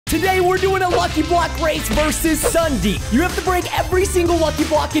Today we're doing a Lucky Block race versus SSundee. You have to break every single Lucky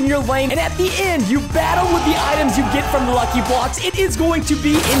Block in your lane, and at the end, you battle with the items you get from the Lucky Blocks. It is going to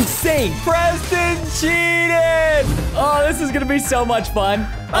be insane. Preston cheated! Oh, this is gonna be so much fun.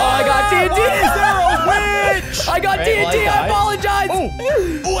 Oh, I got TNT! Is there a witch? I got TNT, I apologize!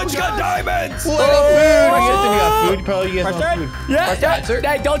 Oh, I just got diamonds! You got food? You probably get some food. Yeah,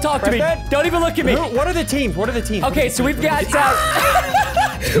 hey, don't talk to me. Don't even look at me. What are the teams? Okay, so we've got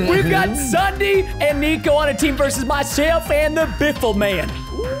we've got SSundee and Nico on a team versus myself and the Biffle Man.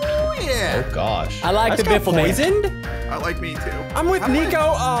 Ooh, yeah. Oh gosh. I like the Biffle Man. Poisoned? I like me too. I'm with Nico.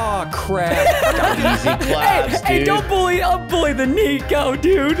 Oh crap! Easy claps, Hey, dude. don't bully the Nico,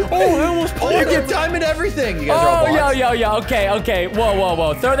 dude. Oh, I almost Oh, you get diamond everything. You guys Oh, are all yo, okay.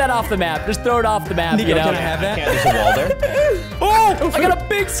 Whoa. Throw that off the map. Just throw it off the map, Nico, you know? can I have that? Can't, there's a wall there. Oh, I got a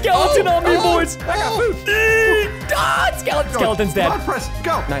big skeleton on me, boys. I got food. Skeleton's dead. Come on, Press.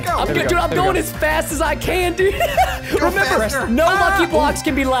 Go. Nice. Go. I'm There we go. going as fast as I can, dude. Remember, faster. no Lucky Blocks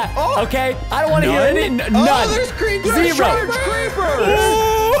can be left, okay? I don't want to hear any. None. Oh, there's creepers. Zero.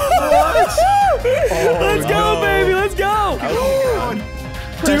 Let's go, baby. Let's go.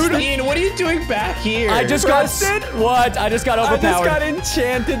 Dude, Ian, what are you doing back here? I just got overpowered. I just got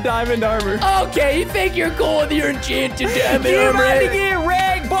enchanted diamond armor. Okay, you think you're cool with your enchanted diamond You're armor? about to get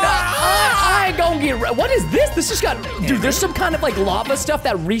wrecked, boy. I ain't gonna get wrecked. What is this? This just got, dude, there's some kind of like lava stuff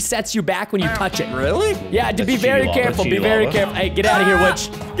that resets you back when you touch it. Really? Yeah, to be That's very cheaty lava, careful. Be cheaty very lava. careful. Hey, get out of here,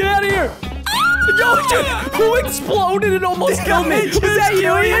 witch. Get out of here. Yo, dude, who exploded and almost killed me? Was that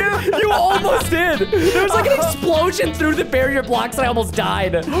you, Ian? You almost did. There was like an explosion through the barrier blocks and I almost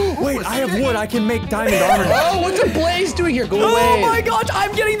died. Wait, I have wood. I can make diamond armor. Oh, what's a blaze doing here? Go away. Oh my gosh,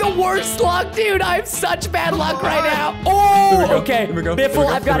 I'm getting the worst luck, dude. I have such bad luck right now. Oh, okay. Here we go. Biffle,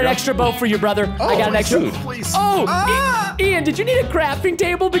 I've got an extra bow for you, brother. I got an extra. Please. Oh, Ian, did you need a crafting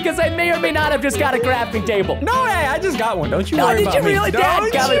table? Because I may or may not have just got a crafting table. No, hey, I just got one. Don't you No, worry did about you me. really?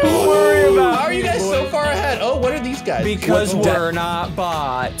 Dad got it. Don't worry about How are you guys so far ahead? Oh, what are these guys? Because What- we're not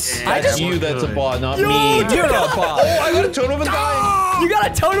bots. That's you that's a bot, not me. You're a bot. Oh, I got a totem of undying. You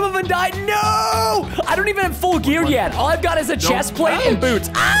got a totem of undying? No! I don't even have full gear yet. All I've got is a chest plate and boots.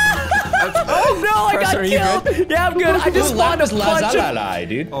 Oh no, I got Preston, are you killed. Yeah, I'm good. I just spawned a bunch of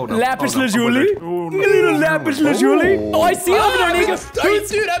dude. Oh, no. lapis Oh, no. lazuli. Oh, no. Little lapis lazuli. Oh, I see over there, Nico.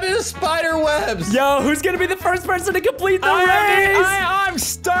 Dude, I'm in a spider webs. Yo, who's gonna be the first person to complete the race? I'm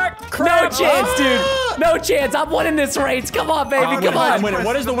stuck. No Crap. chance, dude. No chance. I'm winning this race. Come on, baby. Come I'm on. winning.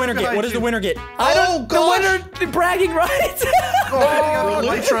 What does the winner get? What does the winner get? I Oh, don't. gosh. The winner bragging rights. Oh,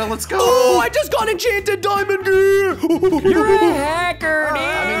 Elytra, let's go. Oh, I just got enchanted diamond gear. You're a hacker, dude.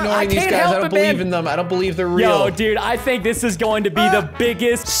 I'm ignoring I these can't guys. help I don't it, believe man. in them. I don't believe they're real. Yo, dude, I think this is going to be the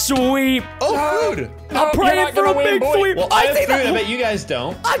biggest sweep. Oh, food. I'm praying for a big sweep. Well, I have see food. I the. bet you guys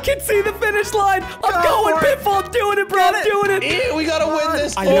don't. I can see the finish line. I'm going, for it. Biffle. I'm doing it, bro. I'm doing it. Ew, we gotta win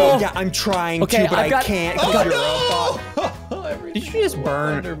this. I know. Oh. Yeah, I'm trying Okay, to, but I've I got- can't. Oh, You're a bot. no. Did you just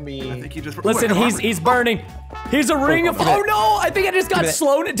burn? Under me. I think he just. Listen, he's burning. He's a ring of. Oh no! I think I just got Give me that.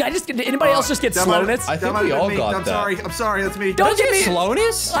 slowness. Did anybody else just get slowness? I think we all got I'm that. sorry. I'm sorry. That's me. Don't give me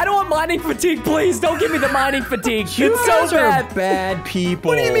slowness. I don't want mining fatigue, please. Don't give me the mining fatigue. You It's guys so are bad. bad people.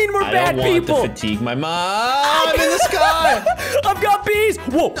 What do you mean we're I bad don't want people? to fatigue my mom. I'm in the sky. I've got bees.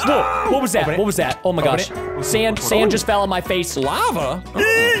 Whoa, whoa. What was that? Open it. What was that? Oh my Open gosh. Sand just fell on my face. Lava?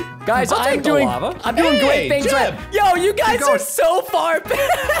 Guys, I'll I'm take the doing lava. great things Jim. right. Yo, you guys going. are so far back.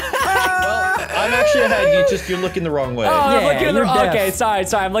 Well, I'm actually ahead. You're looking the wrong way. Oh, I'm Yeah, looking in the you're wrong. deaf. Okay, sorry.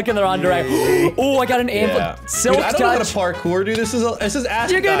 I'm looking in the wrong direction. Oh, I got an anvil. Yeah. Silk Dude, I don't know how touch. to parkour, dude. This is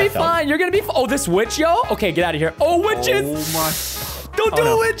ass. You're gonna be fine. You're gonna be. Oh, this witch, yo. Okay, get out of here. Oh, witches. Oh my. Don't do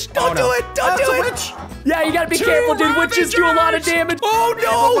no. it, witch. Don't do it. Don't That's do a it. witch. Yeah, you gotta be careful, dude. Witches do a lot of damage. Oh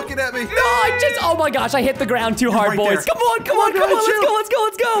People no! looking at me. No, I just. Oh my gosh, I hit the ground too hard, right boys. there. Come on, come on, come on. Let's go, let's go,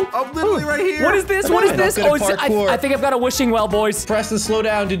 let's go. I'm literally right here. What is this? What is I'm this? not good Oh, at it's, parkour. I think I've got a wishing well, boys. Preston, slow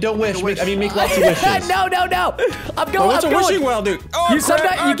down, dude. Don't wish. wish. Make lots of wishes. No. I'm going. What's I'm a going. wishing well, dude? Oh, You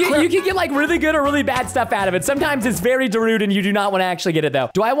sometimes crap, you can get like really good or really bad stuff out of it. Sometimes it's very Darude and you do not want to actually get it though.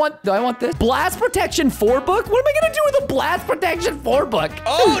 Do I want this? Blast Protection 4 book? What am I gonna do with a Blast Protection 4 book?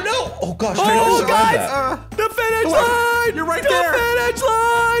 Oh no! Oh gosh, I Oh, almost grabbed guys! that. The finish Come on. line! You're right the there. finish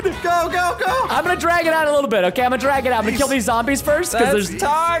line! Go, go, go. I'm gonna drag it out a little bit, okay? I'm gonna drag it out. I'm gonna kill these zombies first, because That's there's.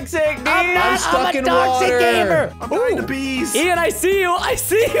 toxic, dude. I'm stuck a in toxic water. gamer. I'm dying to bees. Ian, I see you. I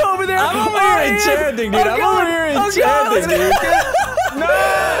see you over there. I'm over Oh, here Ian. enchanting, dude. I'm going. over here I'm going. enchanting, Let's dude. go. No!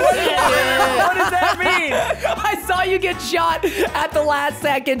 What does that mean? I saw saw you get shot at the last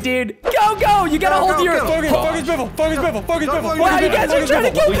second, dude. Go. You gotta hold your... Focus, Biffle. Wow, you guys are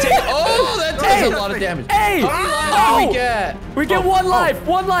trying to kill me. Oh, that does a lot of damage. Hey. How many do we get? We get one life,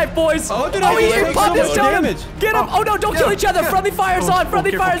 boys. Oh, dude, he take popped so his much totem. damage. Get him. Oh, no, don't kill each other. Friendly fire's on.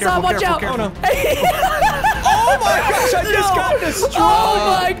 Friendly fire's on. Watch out. Careful. Oh, no. Oh, my gosh. I just got destroyed.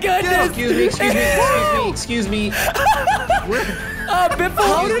 Oh, my goodness. Excuse me. Biffle.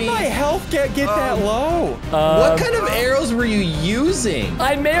 How did my health get that low? What kind of arrows were you using?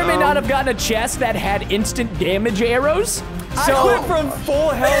 I may or may not have gotten a chest that had instant damage arrows. So, I went from full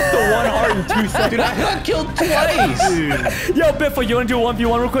health to 1 heart in 2 seconds. Dude, I got killed twice. Dude. yo, Biffle, you want to do a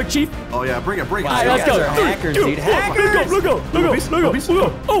 1v1 real quick, Chief? Oh, yeah, bring it. All right, let's go. Hackers, dude. Let's go.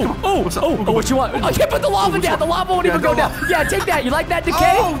 Oh, what you want? I can't put the lava down. The lava won't even go down. Yeah, take that. You like that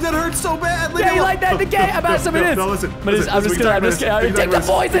decay? Oh, that hurts so bad. Yeah, you like that decay? How about some of this? No, listen. I'm just gonna take the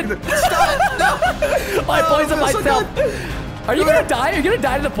poison. Stop. No. I poison myself. Are you gonna die? Are you gonna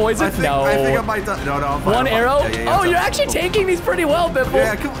die to the poison? I think I might die. No, I'm fine. One arrow? Yeah, oh, you're actually taking these pretty well, Biffle.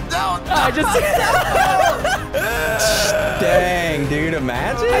 Yeah, come on. No. I just... Dang, dude,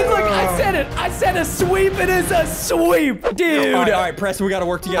 imagine. Hey, look, I said it. I said a sweep. It is a sweep, dude. All right, Preston, we gotta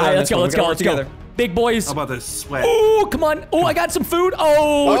work together. All right, on this one. let's go. Big boys. How about this sweat? Oh, come on. Oh, I got some food.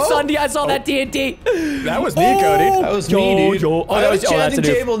 Oh, SSundee, I saw that TNT. That was Nico, dude. That was me, dude. Oh, that was enchanting a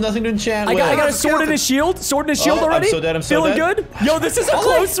dude. table, nothing to enchant I with. got a sword and a shield. Already. I'm so dead. Feeling good? Yo, this is a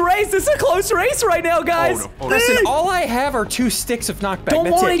close race. This is a close race right now, guys. Oh, no. Preston, all I have are 2 sticks of knockback. Don't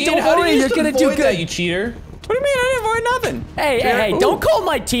That's worry, it. don't How do worry. you You're just gonna do avoid that, good. you cheater. What do you mean? I didn't avoid nothing. Hey, don't call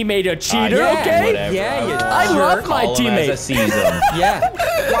my teammate a cheater, yeah, okay? Whatever. Yeah, you I jerk. love my Call him as I teammate. seize him. Yeah.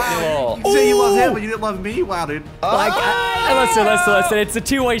 Wow. You say you love him, but you didn't love me? Wow, dude. Listen. It's a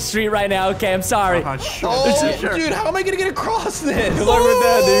two-way street right now. Okay, I'm sorry. Sure. Oh, Sure. dude, how am I gonna get across this? Good luck with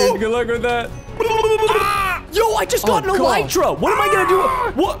that, dude. Good luck with that. Yo, I just got an elytra. What am I gonna do?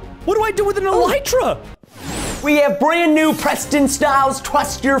 What do I do with an elytra? We have brand new Preston Styles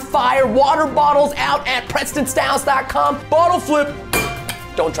Trust Your Fire water bottles out at PrestonStyles.com. Bottle flip.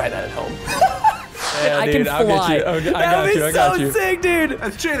 Don't try that at home. Yeah, I dude, can I'll fly. get you. I That got was you. so sick, dude.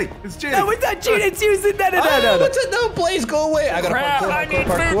 It's cheating. It's cheating. That was not cheating. It's using that. No. What's it? No, Blaze, go away. I gotta parkour.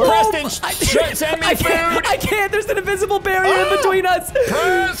 Preston, send me food. I can't. There's an invisible barrier in between us.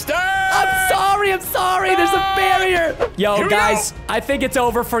 Preston! I'm sorry. There's a barrier. Yo, guys, I think it's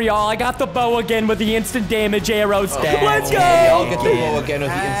over for y'all. I got the bow again with the instant damage arrows. Let's go. I'll get the bow again with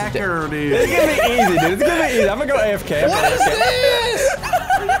the instant Hacker, dude. It's gonna be easy, dude. It's gonna be easy. I'm gonna go AFK. What is this?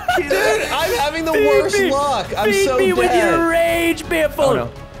 Dude, I'm having the worst luck. I'm so Feed me dead. with your rage, Biffle. Oh, no.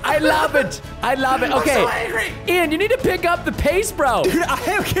 I love it. Okay. I'm so angry. Ian, you need to pick up the pace, bro. Dude, I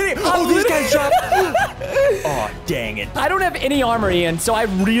am kidding. Oh, these guys dropped. Oh, dang it. I don't have any armor, Ian, so I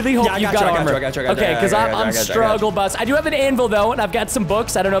really hope Yeah, I you've got got you, armor. I got you. Okay, because I got I'm you. struggle bus. I do have an anvil, though, and I've got some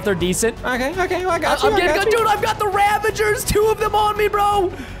books. I don't know if they're decent. Okay, well, I got you. I'm getting good. Dude, I've got the Ravagers, 2 of them on me,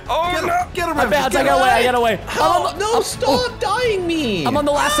 bro. Oh, no. Get him, I bounce. I got away. Stop dying me. I'm on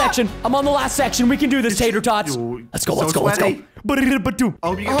the last section. We can do this, tater tots. Let's go. So sweaty.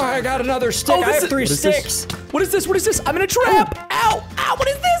 Oh, you Oh, I got another stick. I have 3 sticks. What is this? I'm in a trap. Ow, what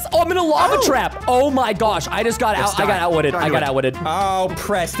is this? Oh, I'm in a lava trap. Oh my gosh, I just got out. I got outwitted. Oh,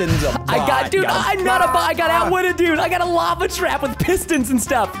 Preston's a bot. I'm not a bot. I got outwitted, dude. I got a lava trap with pistons and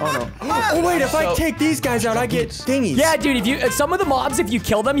stuff. Oh, wait, if I take these guys out, I get thingies. Yeah, dude, some of the mobs, if you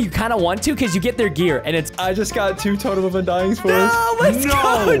kill them, you kind of want to because you get their gear, and it's... I just got 2 totem of undying spores. No, let's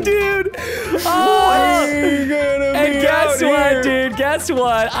go, dude. Oh, and guess what, dude? Guess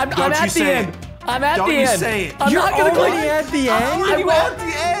what? I'm at the end. I'm at the end. Say it. I'm not gonna click at the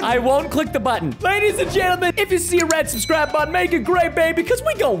end? I won't click the button. Ladies and gentlemen, if you see a red subscribe button, make it great, baby, because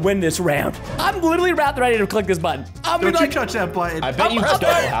we gonna win this round. I'm literally about ready to click this button. Don't you touch that button. I bet you don't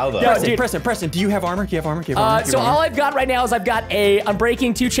know how, though. Yo, dude. Preston, do you have armor? So all I've got right now is I've got a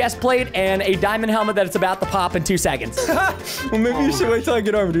unbreaking 2 chest plate and a diamond helmet that it's about to pop in 2 seconds. Well, maybe you should wait till I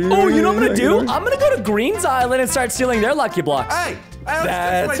get armor, dude. Oh, you know what I'm gonna do? I'm gonna go to Green's Island and start stealing their lucky blocks. Hey.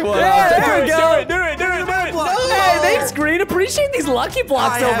 That's what there we go. Do it. Hey, thanks, Green. Appreciate these lucky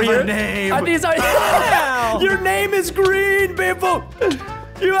blocks I over have here. a name. Your name is Green, Biffle.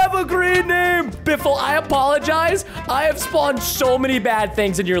 You have a green name. Biffle, I apologize. I have spawned so many bad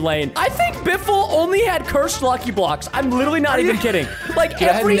things in your lane. I think Biffle only had cursed lucky blocks. I'm literally not even kidding. Like,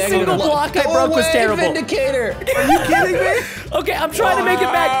 every single block I broke was terrible. Vindicator. Are you kidding me? Okay, I'm trying to make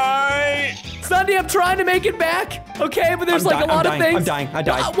it back. SSundee, I'm trying to make it back. Okay, but there's like a lot of things. I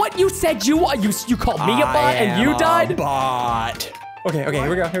died. What you said? You called me a bot and you died. Bot. Okay, here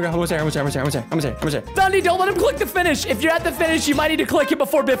we go. Almost there. SSundee, don't let him click the finish. If you're at the finish, you might need to click it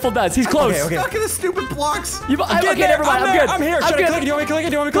before Biffle does. He's close. Okay. Stuck in the stupid blocks. Okay, never mind. I'm good. I'm here. Should I click it? Do you want me to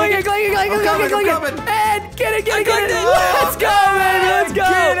click it? Click it. coming. And get it. Let's go, baby. Let's go.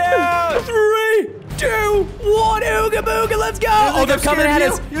 Get out. 3, 2, 1. Ooga booga. Let's go. Oh, they're coming at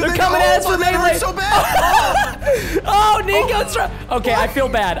us. They're coming at us for melee. So bad. Oh, Nico's okay, I feel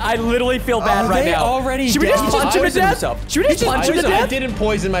bad. I literally feel bad right now. Already Should we just punch him to death? Should we just punch him to I death? didn't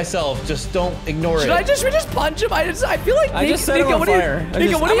poison myself. Just don't ignore it. Should we just punch him? I feel like Nico, what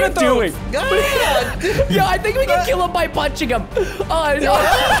are you doing? Yeah, I think we can kill him by punching him.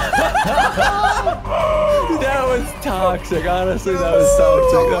 That was toxic. Honestly, that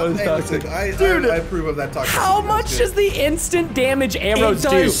was toxic. I approve of that toxic. How much does the instant damage arrows It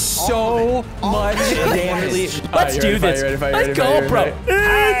do? does so much damage. Let's do this. Let's go, bro.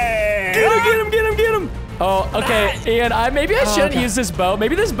 Get him. Oh, okay, Ian, maybe I shouldn't use this bow.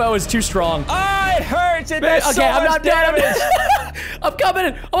 Maybe this bow is too strong. It hurts. It does so I'm much not dead. damage. I'm coming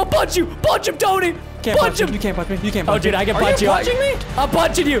in. I'm gonna punch you. Punch him, Tony. Punch him. You can't punch me. Oh, dude, I can punch you. Are you punching me? I'm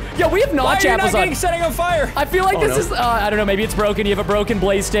punching you. Yo, we have notch apples on. Setting on fire? I feel like this is, I don't know, maybe it's broken. You have a broken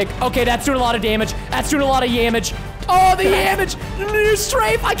blaze stick. Okay, that's doing a lot of damage. Oh, the damage. You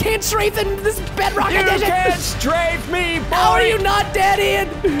strafe. I can't strafe in this bedrock edition. You can't strafe me, boy. How are you not dead, Ian?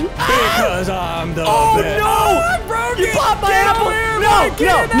 Because I'm the best. No. You popped my apple. No.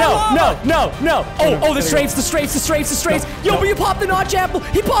 Oh, the strafes. Yo, but you popped the notch apple.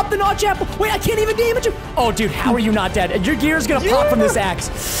 He popped the notch apple. Wait, I can't even damage him. Oh, dude, how are you not dead? Your gear's gonna pop from this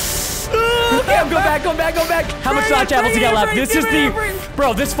axe. Okay, I'm going back. How much notch apples you got left?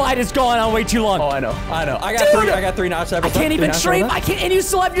 Bro, this fight has gone on way too long. Oh, I know. I got three notch apples. I can't even strafe. And you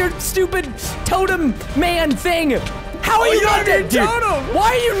still have your stupid totem man thing. How are you not dead, dude?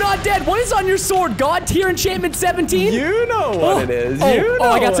 Why are you not dead? What is on your sword? God tier enchantment 17? You know what it is.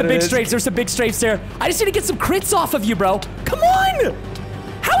 I got some big strafes. There's some big strafes there. I just need to get some crits off of you, bro. Come on.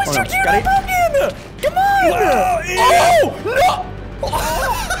 How is your gear not broken? Come on. No.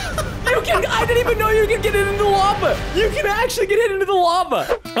 I didn't even know you could get it into the lava. You can actually get it into the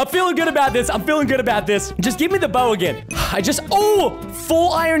lava. I'm feeling good about this. Just give me the bow again.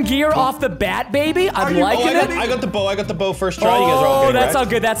 Full iron gear off the bat, baby. I'm liking it. I got the bow first try. You guys are all good, that's all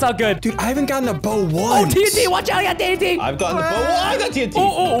good. That's all good. Dude, I haven't gotten the bow once. TNT, watch out. I got TNT. I've gotten the bow. I got TNT.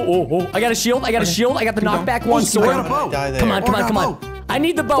 I got a shield. I got the knockback one sword. I got a bow. Come on. I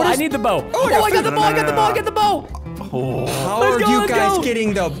need the bow. I got the bow. How are you guys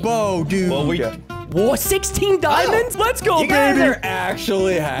getting the bow, dude? Whoa, 16 diamonds? Let's go, you guys baby. are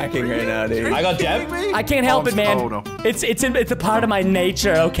actually hacking right now, dude. I got gem. I can't help it, man. Oh, no. It's a part of my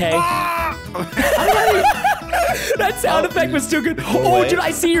nature, okay? That sound effect was too good. Oh, dude,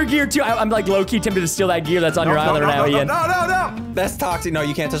 I see your gear, too. I'm like low-key tempted to steal that gear that's on your island right now, Ian. No. That's toxic. No,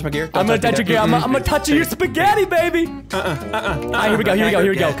 you can't touch my gear. I'm gonna touch your gear. I'm gonna touch your spaghetti, baby. Here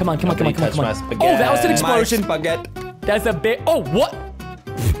we go. Come on. Oh, that was an explosion. That's a bit. Oh, what?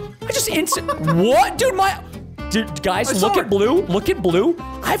 I just What? Dude, guys, look at blue.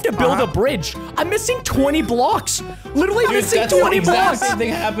 I have to build a bridge. I'm missing 20 blocks. Literally missing 20 blocks. Same thing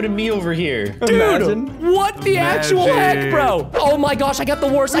happened to me over here. Dude, what the actual heck, bro? Oh my gosh, I got the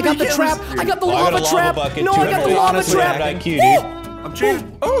worst. I got the trap. I got the lava trap. No, I got the lava trap. I'm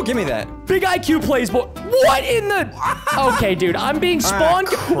cheating. Oh, give me that. Big IQ plays, but what in the? Okay, dude, I'm being spawn.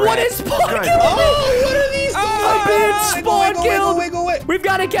 What is spawn killed? What are these? I'm being spawn killed. Go away. We've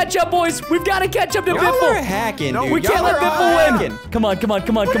got to catch up, boys. We've got to catch up to Y'all Biffle. are hacking, dude. We can't let Biffle win. Come on. Oh,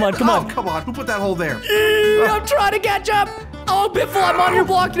 come on. Who put that hole there? I'm trying to catch up. Oh, Biffle, I'm on your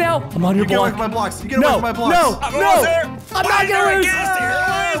block now. I'm on your Get away block. from my blocks. You get away from my blocks. No. I'm not gonna lose.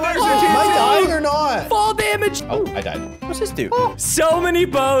 Am I dying or not? Fall damage. Oh, I died. What's this do? So many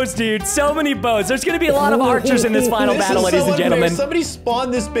bows, dude. So many bows. There's gonna be a lot of archers in this final battle, ladies and gentlemen. Somebody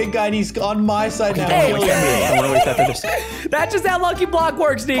spawned this big guy and he's on my side now. Hey. Killing me. That's just how Lucky Block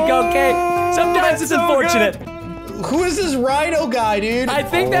works, Nico, okay? Sometimes it's unfortunate. Who is this rhino guy, dude? I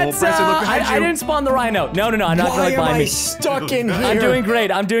think that's, Preston, look behind I you. didn't spawn the rhino. No, I'm not gonna look behind me. Stuck in here? I'm doing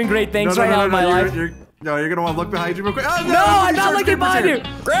great. Things right now in my life. You're gonna want to look behind you real quick. Oh, No, I'm not looking behind you.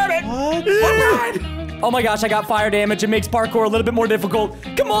 Grab it. Oh my gosh, I got fire damage. It makes parkour a little bit more difficult.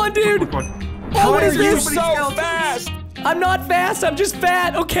 Come on, dude. Oh, what is You're this? so fast. I'm not fast. I'm just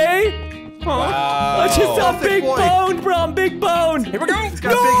fat, okay? Wow. I'm just a big boy. boned, bro. I'm big boned. Here we go. He's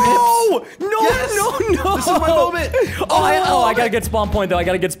got big hips. No. This is my moment. Oh, I got a good spawn point, though. I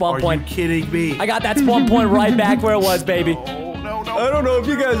got a good spawn Are point. you kidding me? I got that spawn point right back where it was, baby. Oh, no. I don't know if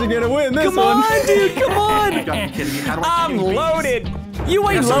you guys are gonna win this Come on, dude. Come on. You gotta be kidding me. How do I I'm kill you? loaded. You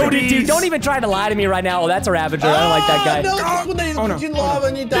ain't loaded, dude. Don't even try to lie to me right now. Oh, that's a Ravager. I don't like that guy. No, just when they put you in lava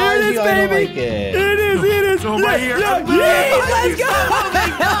and you die, There it is, I don't baby. like it. It is. So right here. Yeah, let's go.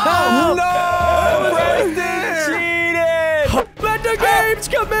 No, Preston! Cheated! Let the games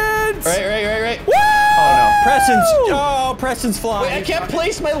commence. Right. Woo! Preston's flying. Wait, I can't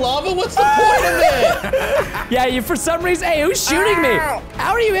place my lava? What's the point of it? Yeah, you for some reason. Hey, who's shooting me?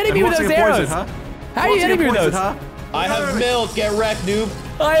 How are you hitting me with those arrows? How are you hitting me with those? I have milk. Get wrecked, noob.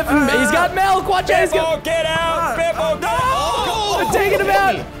 He's got milk. Watch out. He's got. Get out! Bimbo, no! I'm taking him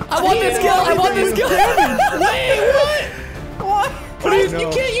out. I want this kill. I want this kill. Wait, what? What? You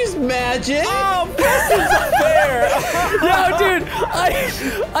can't use magic. Oh, Preston's up there! Yo, dude,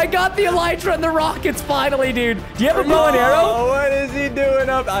 I got the elytra and the rockets finally, dude. Do you have a bow and arrow? Oh, what is he doing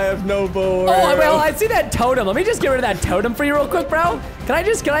up? I have no bow or Oh, arrow. well, I see that totem. Let me just get rid of that totem for you real quick, bro. Can I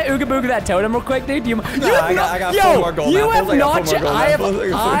ooga booga that totem real quick, dude? I got 4 more gold apples.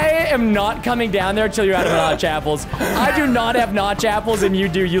 I am not coming down there until you're out of notch apples. I do not have notch apples and you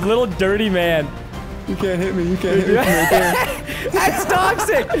do, you little dirty man. You can't hit me. You can't hit me from right there. That's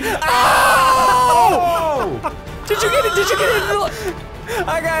toxic. Oh! Did you get it? Did you get it?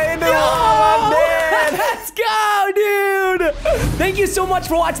 I got into the wall. I'm dead. Let's go, dude. Thank you so much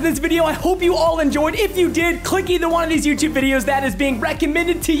for watching this video. I hope you all enjoyed. If you did, click either one of these YouTube videos that is being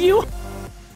recommended to you.